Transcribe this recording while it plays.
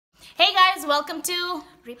guys, welcome to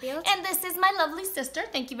Rebuild. And this is my lovely sister.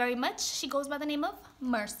 Thank you very much. She goes by the name of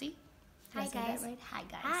Mercy. Hi guys. Right? Hi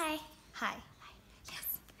guys. Hi. Hi. Yes.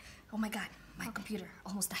 Oh my God, my computer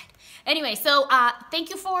almost died. Anyway, so thank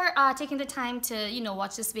you for taking the time to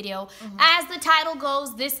watch this video. As the title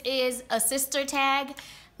goes, this is a sister tag.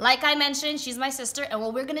 Like I mentioned, she's my sister, and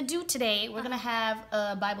what we're gonna do today, we're gonna have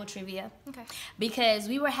a Bible trivia. Okay. Because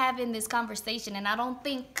we were having this conversation, and I don't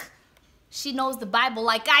think she knows the Bible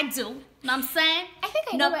like I do. Know what I'm saying? I think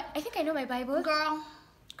I know my Bible.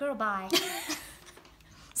 Girl, bye.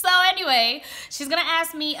 So anyway, she's gonna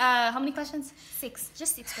ask me how many questions?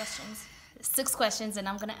 Just six questions. 6 questions, and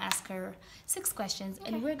I'm gonna ask her 6 questions,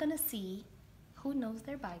 and we're gonna see who knows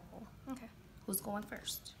their Bible. Okay. Who's going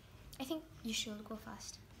first? I think you should go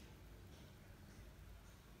first.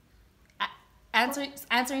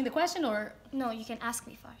 Answering the question, or No, you can ask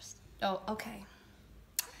me first. oh, okay.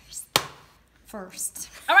 First.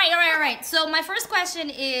 All right. So my first question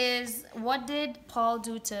is, what did Paul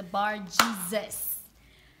do to Bar Jesus?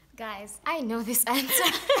 Guys, I know this answer.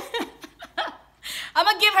 I'm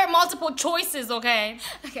gonna give her multiple choices, okay?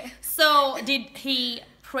 Okay. So did he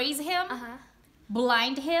praise him,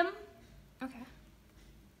 blind him, Okay.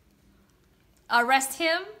 arrest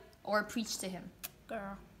him, or preach to him?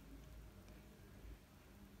 Girl.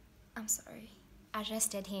 I'm sorry.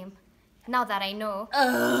 Arrested him. Now that I know.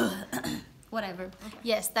 Whatever. Okay.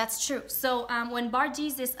 Yes, that's true. So when Bar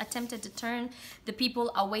Jesus attempted to turn the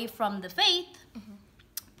people away from the faith,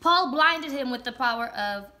 Paul blinded him with the power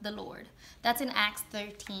of the Lord. That's in Acts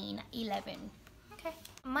 13:11. Okay.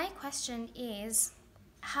 My question is,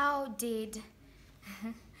 how did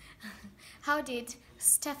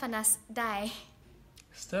Stephanus die?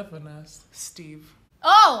 Stephanus, Steve.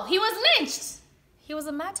 Oh, he was lynched. He was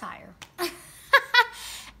a martyr.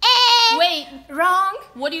 Wait, Wrong.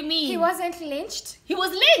 what do you mean? He wasn't lynched. He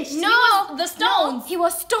was lynched. No, He was the stones. No, he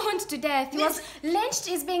was stoned to death. He was lynched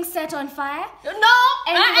is being set on fire. No,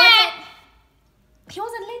 And he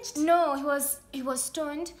wasn't lynched. No, he was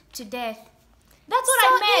stoned to death. That's what So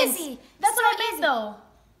I meant. easy. That's So what I meant, easy. though.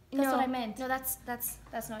 That's No, what I meant. No,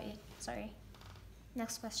 that's not it. Sorry.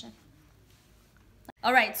 Next question.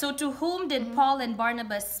 All right. So, to whom did Paul and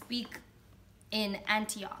Barnabas speak in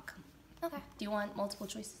Antioch? Okay. Do you want multiple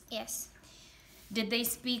choices? Yes. Did they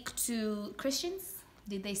speak to Christians?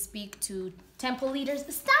 Did they speak to temple leaders?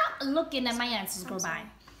 Stop looking at my answers go by.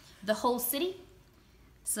 The whole city,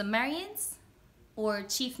 Samaritans, or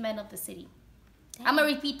chief men of the city? I'm gonna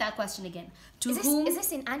repeat that question again. To whom? Is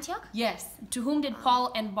this in Antioch? Yes. To whom did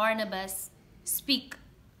Paul and Barnabas speak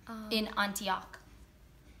in Antioch?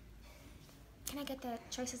 Can I get the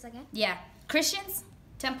choices again? Yeah. Christians,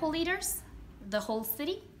 temple leaders, the whole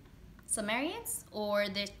city, Samaritans, or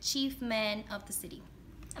the chief men of the city?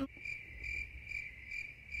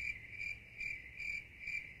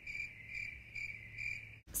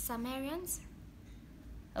 Samaritans?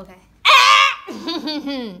 Okay.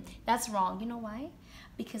 That's wrong. You know why?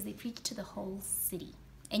 Because they preach to the whole city.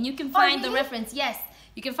 And you can find the really? reference. Yes.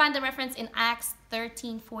 You can find the reference in Acts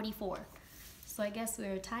 13:44. So I guess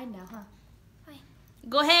we're tied now, huh? Fine.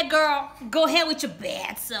 Go ahead, girl. Go ahead with your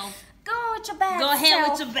bad self. Go with your bad Go ahead self.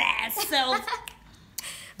 with your bad self.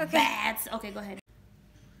 Okay. Okay, go ahead.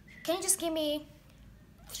 Can you just give me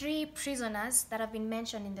 3 prisoners that have been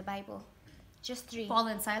mentioned in the Bible? Just 3. Paul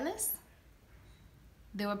and Silas?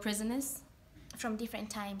 They were prisoners? From different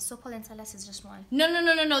times. So Paul and Silas is just one.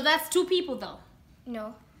 No. That's 2 people, though.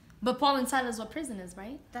 No, But Paul and Silas were prisoners,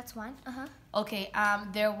 right? that's one. Okay,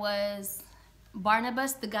 there was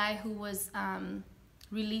Barnabas, the guy who was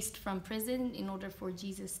released from prison in order for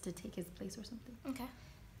Jesus to take his place or something. Okay.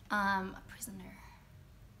 A prisoner.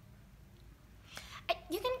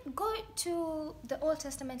 You can go to the Old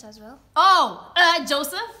Testament as well. Oh,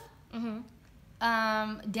 Joseph.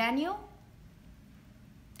 Daniel,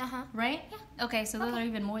 right? Yeah. Okay, so those are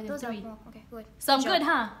even more than Those 3. are more. Okay, good. So I'm Good good, job.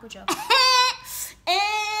 huh? Good job.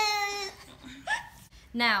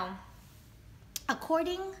 Now,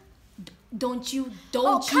 according, don't you come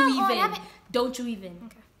on, even.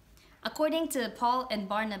 Okay. According to Paul and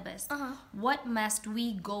Barnabas, Uh-huh. what must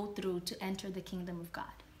we go through to enter the kingdom of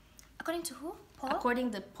God? According to who? Paul?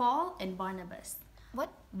 According to Paul and Barnabas, What?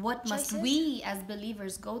 what must Choices? we as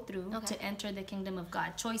believers go through Okay. to enter the kingdom of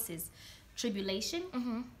God? Choices: tribulation,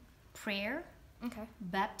 prayer, Okay.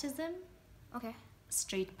 baptism, Okay.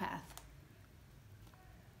 straight path.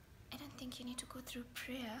 I don't think you need to go through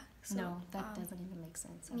prayer. So, No, that doesn't even make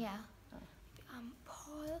sense. Yeah.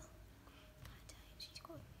 Paul.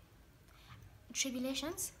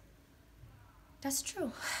 Tribulations? That's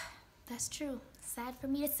true. That's true. Sad for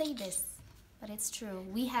me to say this, but it's true.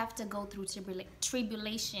 We have to go through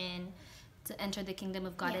tribulation to enter the kingdom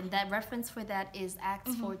of God. Yeah. And that reference for that is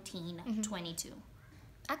Acts 14:22.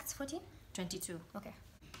 Acts 14? 22. Okay.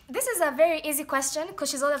 This is a very easy question because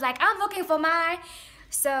she's always like, I'm looking for my.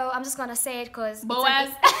 So I'm just gonna say it because Boaz.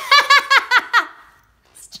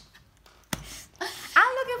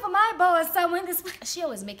 I'm looking for my Boaz somewhere in this. She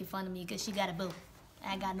always making fun of me because she got a boo.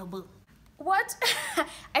 I got no boo. What?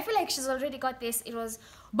 I feel like she's already got this. It was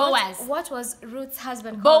Boaz. What was Ruth's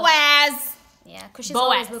husband called? Boaz. Yeah, because she's Boaz.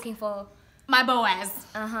 always looking for. My Boaz.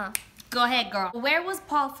 Uh-huh. Go ahead, girl. Where was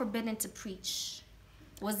Paul forbidden to preach?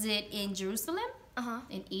 Was it in Jerusalem? Uh-huh.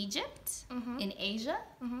 In Egypt? In Asia?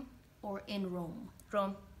 Or in Rome?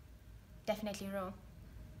 Rome. Definitely Rome.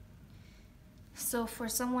 So for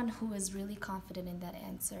someone who is really confident in that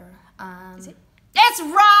answer, Is it? it's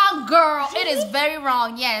wrong, girl. It is very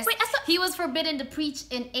wrong. Yes. Wait, I thought- he was forbidden to preach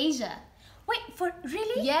in Asia. Wait, for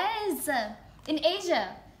really? Yes, in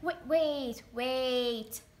Asia. Wait.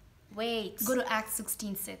 Go to Acts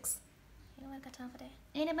 16:6. Anyone got time for that?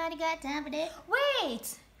 Anybody got time for that?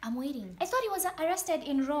 Wait! I'm waiting. I thought he was arrested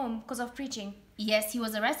in Rome because of preaching. Yes, he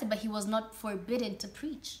was arrested, but he was not forbidden to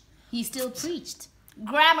preach. He still preached.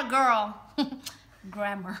 Grammar, girl.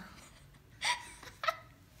 Grammar.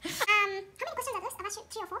 How many questions are those? I've asked you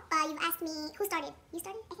 3 or 4. You've asked me who started. You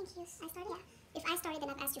started? I think I started. Yeah. If I started, then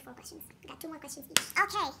I've asked you 4 questions. I got 2 more questions each.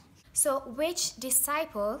 Okay. So, which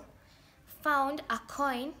disciple found a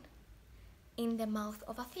coin in the mouth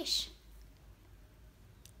of a fish?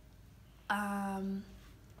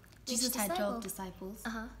 Jesus had disciple? 12 disciples,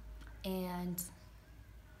 Uh-huh. and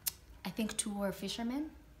I think 2 were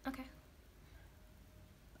fishermen. Okay.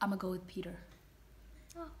 I'm gonna go with Peter.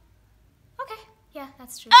 Oh. Okay. Yeah,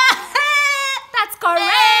 that's true. That's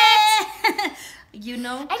correct! You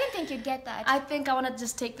know, I didn't think you'd get that. I think I want to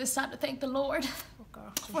just take this time to thank the Lord Oh,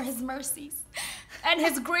 girl. for his mercies and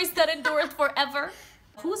his grace that endureth forever.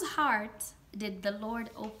 Whose heart did the Lord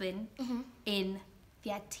open in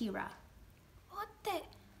Thyatira? What the?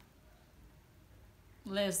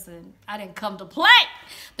 Listen, I didn't come to play.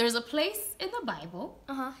 There's a place in the Bible,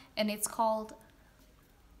 Uh-huh. and it's called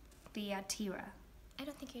Thyatira. I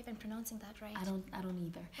don't think you're even pronouncing that right. I don't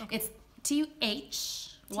either. It's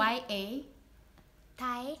Thyatira.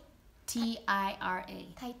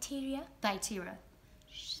 Thyatira?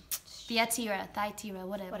 Thyatira. Thyatira,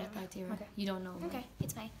 whatever. Thyatira. Okay. You don't know. right? Okay,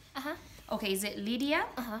 it's fine. Uh-huh. Okay, is it Lydia?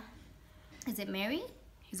 Uh-huh. Is it Mary?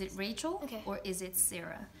 Is it Rachel? Okay. Or is it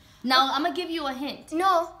Sarah? Now, I'm going to give you a hint.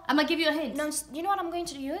 No. I'm going to give you a hint. No, you know what I'm going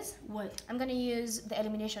to use? What? I'm going to use the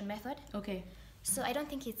elimination method. Okay. So I don't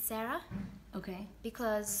think it's Sarah Okay.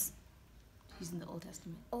 because She's in the Old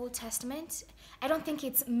Testament. Old Testament. I don't think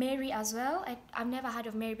it's Mary as well. I've never heard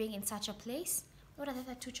of Mary being in such a place. What are the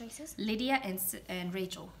other 2 choices? Lydia and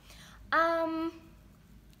Rachel.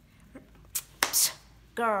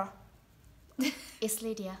 Girl. It's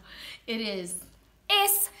Lydia. It is.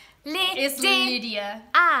 It's Lydia. It's Lydia.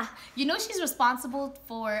 Ah. You know she's responsible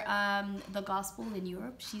for the gospel in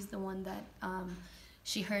Europe. She's the one that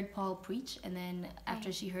she heard Paul preach, and then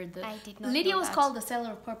after she heard I did not Lydia know was that. called the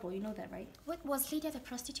seller of purple. You know that, right? What was Lydia the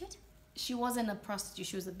prostitute? She wasn't a prostitute.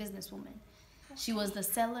 She was a businesswoman. She was the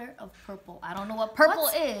seller of purple. I don't know what purple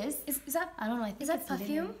is. Is that I don't know. I think is that it's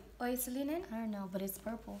perfume linen. or it's linen? I don't know, but it's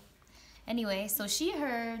purple. Anyway, so she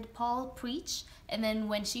heard Paul preach, and then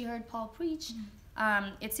when she heard Paul preach,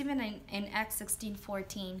 it's even in Acts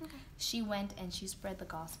 16:14. She went and she spread the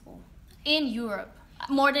gospel in Europe,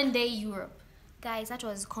 modern day Europe. Guys, that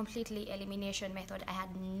was completely elimination method. I had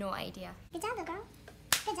no idea. Good job, though, girl.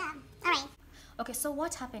 Good job. All right. Okay, so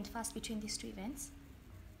what happened first between these 2 events?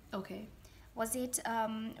 Okay. Was it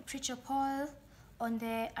Preacher Paul on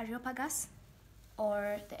the Areopagus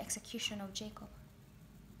or the execution of Jacob?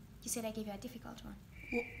 You said I gave you a difficult one.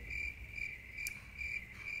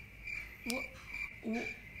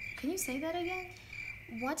 Can you say that again?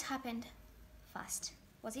 What happened first?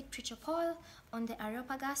 Was it Preacher Paul on the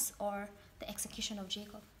Areopagus or the execution of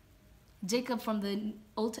Jacob? Jacob from the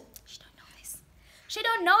Old. She don't know this. She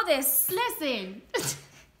don't know this. Listen,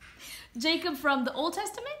 Jacob from the Old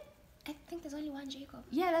Testament. I think there's only one Jacob.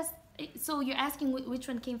 Yeah, that's. So you're asking which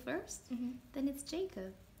one came 1st? Then it's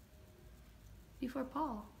Jacob. Before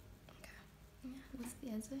Paul. Okay. What's the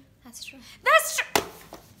answer? That's true. That's true.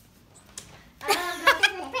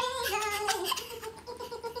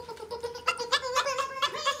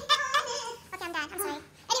 Okay, I'm done. I'm sorry.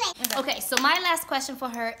 Anyway. Okay, so my last question for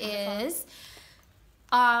her is,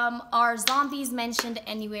 are zombies mentioned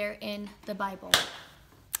anywhere in the Bible?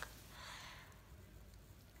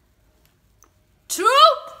 True?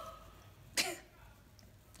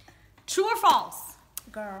 True or false?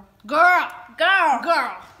 Girl. Girl. Girl.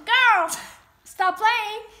 Girl. Girl. Stop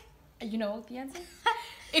playing. You know the answer?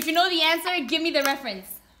 If you know the answer, give me the reference.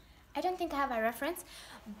 I don't think I have a reference,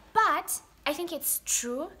 but I think it's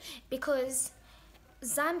true because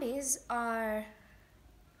zombies are...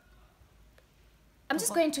 I'm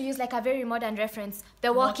just going to use like a very modern reference,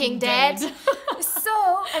 The Walking Dead.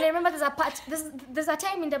 So, and I remember there's a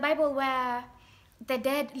time in the Bible where the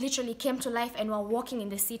dead literally came to life and were walking in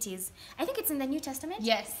the cities. I think it's in the New Testament.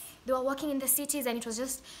 Yes. They were walking in the cities and it was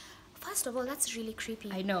just, first of all, that's really creepy.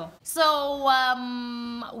 I know. So,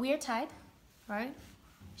 we're tied, right?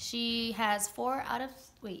 She has 5 out of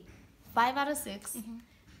 6.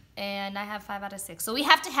 And I have 5 out of 6. So we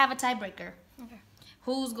have to have a tiebreaker. Okay.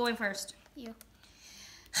 Who's going first? You.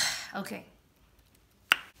 Okay.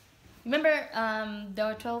 Remember, there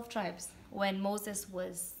were 12 tribes when Moses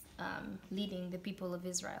was leading the people of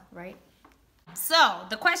Israel, right? So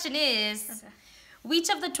the question is, which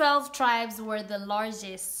of the 12 tribes were the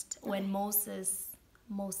largest when Moses?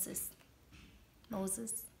 We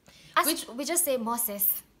just say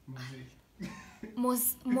Moses.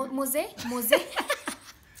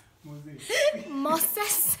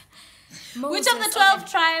 Moses. Which of the 12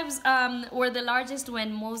 tribes were the largest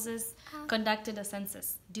when Moses conducted a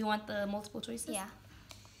census? Do you want the multiple choices? Yeah.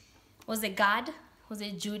 Was it Gad? Was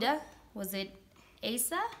it Judah? Was it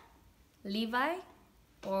Asa, Levi,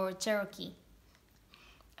 or Cherokee?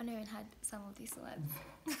 I never had some of these words.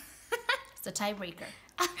 It's a tiebreaker.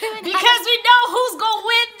 Because we know who's gonna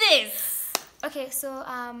win this. Okay, so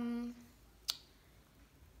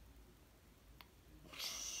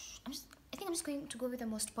I think I'm just going to go with the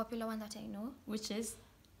most popular one that I know, Which is?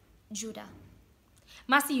 Judah.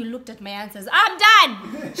 Marcy, you looked at my answers. I'm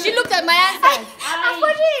done. She looked at my answers.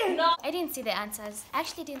 No. I didn't see the answers. I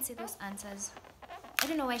actually didn't see those answers. I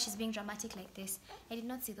don't know why she's being dramatic like this. I did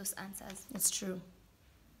not see those answers. It's true.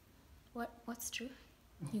 What's true?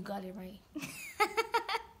 You got it right.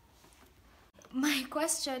 My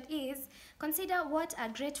question is, consider what a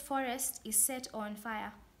great forest is set on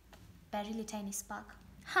fire by a really tiny spark. The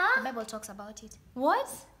Huh? Bible talks about it. What?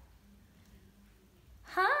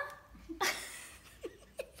 Huh?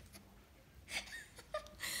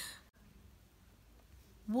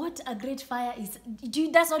 What a great fire is.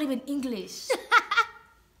 Dude, that's not even English.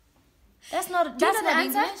 That's not Do you know the not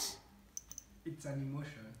answer? English. It's an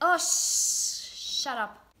emotion. Oh, shut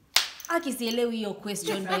up. Akisielewi your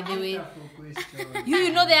question, by the way. Question.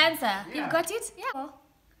 You know the answer. Yeah. You've got it? Yeah. Well,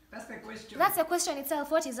 That's the question. that's the question itself.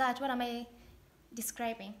 What is that? What am I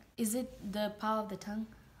describing? Is it the power of the tongue?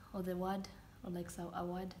 Or the word? Or like so, a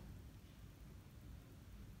word?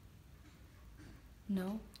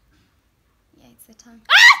 No? Yeah, it's the tongue.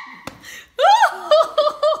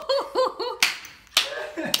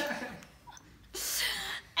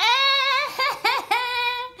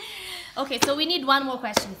 Okay, so we need one more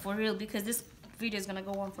question for real because this video is gonna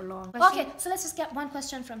go on for long. Okay, so let's just get one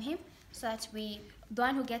question from him so that the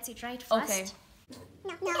one who gets it right first. Okay.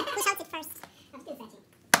 No, who shouts it first? I'm still searching.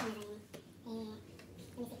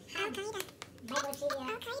 Let me see. Bible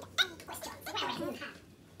trivia. Questions.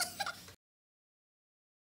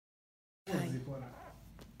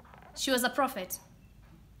 She was a prophet.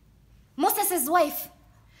 Moses' wife.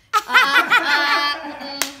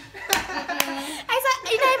 I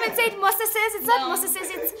said, you know, I even said Moses'. It's not Moses',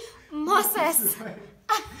 it's Moses.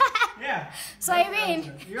 Yeah. So I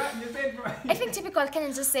mean, You said right. I think typical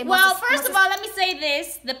Kenyans just say Well, Moses. first of all, let me say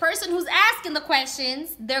this. The person who's asking the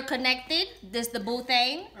questions, they're connected. This the bull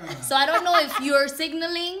thing. So I don't know if you're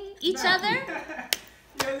signaling each other.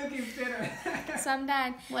 You're looking better. So I'm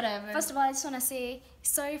done. Whatever. First of all, I just want to say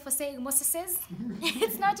sorry for saying Moses'.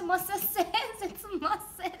 It's not Moses', it's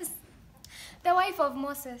Moses. The wife of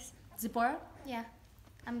Moses. Zipporah? Yeah,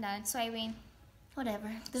 I'm done. So I win.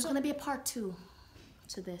 Whatever. There's gonna be a part 2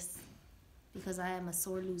 to this. Because I am a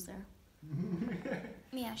sore loser.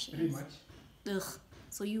 Yeah, she Pretty is. much. Ugh.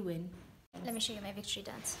 So you win. Let me show you my victory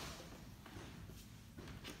dance.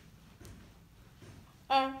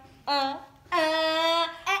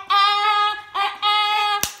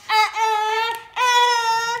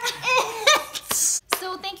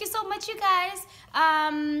 So thank you so much, you guys.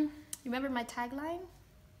 Remember my tagline?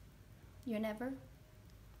 You're never.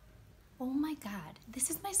 Oh my God, this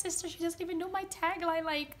is my sister. She doesn't even know my tagline.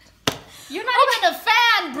 Like, you're not even a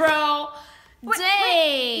fan, bro.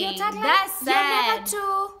 Dang, Your tagline? that's sad. You're never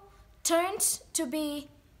too turned to be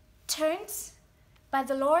turned by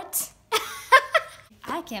the Lord.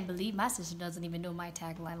 I can't believe my sister doesn't even know my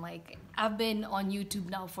tagline. Like, I've been on YouTube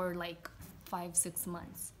now for like 5-6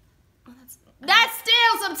 months. That's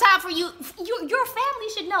still some time for you. Your family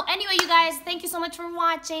should know. Anyway, you guys, thank you so much for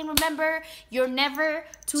watching. Remember, you're never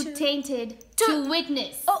too tainted to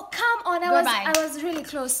witness. Oh, come on. I was really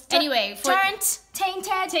close. Anyway,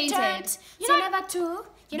 tainted. You're never too.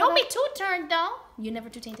 Don't be too turned though. You're never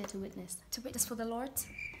too tainted to witness. To witness for the Lord.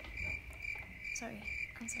 Sorry.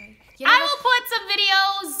 I'm sorry. I will put some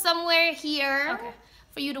videos somewhere here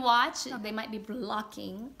for you to watch. Okay. They might be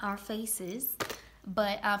blocking our faces.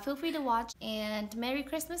 But feel free to watch, and Merry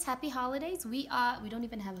Christmas, Happy Holidays. We don't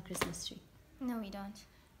even have a Christmas tree. No, we don't.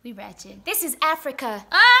 We ratchet. This is Africa.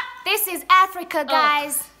 This is Africa,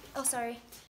 guys. Oh, sorry.